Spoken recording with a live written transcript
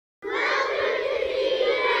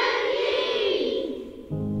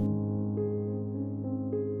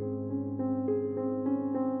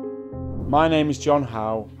My name is John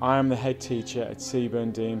Howe. I am the head teacher at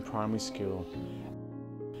Seaburn Dene Primary School.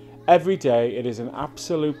 Every day it is an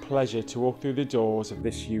absolute pleasure to walk through the doors of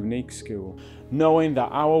this unique school, knowing that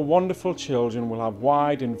our wonderful children will have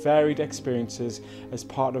wide and varied experiences as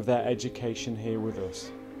part of their education here with us.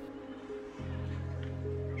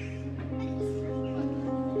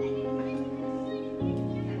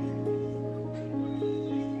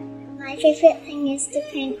 My favourite thing is to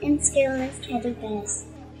paint in school as teddy bears.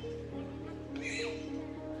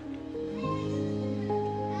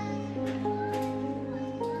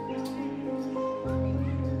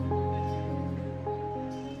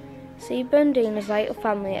 Seaburn Dene is like a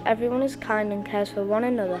family. Everyone is kind and cares for one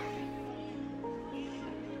another.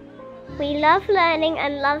 We love learning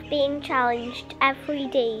and love being challenged every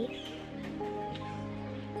day.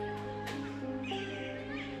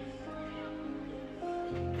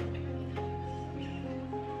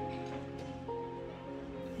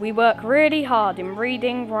 We work really hard in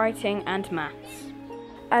reading, writing and maths.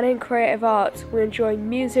 And in creative arts, we enjoy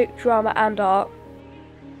music, drama and art.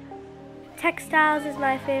 Textiles is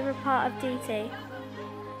my favourite part of DT.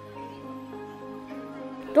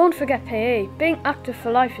 Don't forget PE. Being active for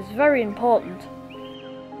life is very important.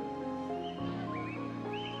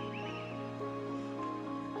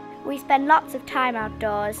 We spend lots of time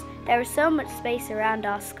outdoors. There is so much space around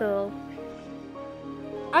our school.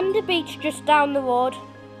 And the beach just down the road.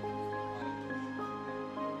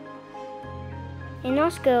 In our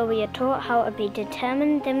school, we are taught how to be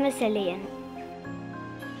determined and resilient.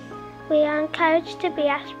 We are encouraged to be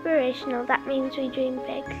aspirational. That means we dream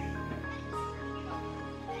big.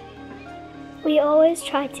 We always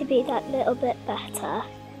try to be that little bit better.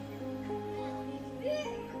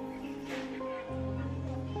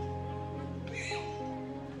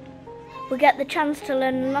 We get the chance to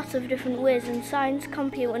learn lots of different ways in science,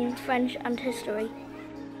 computing, French and history.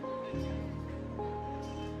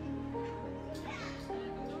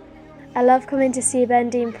 I love coming to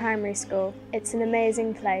Seaburn Dene Primary School. It's an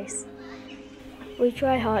amazing place. We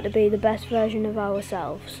try hard to be the best version of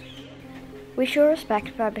ourselves. We show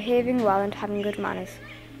respect by behaving well and having good manners.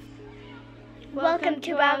 Welcome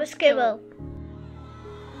to our school.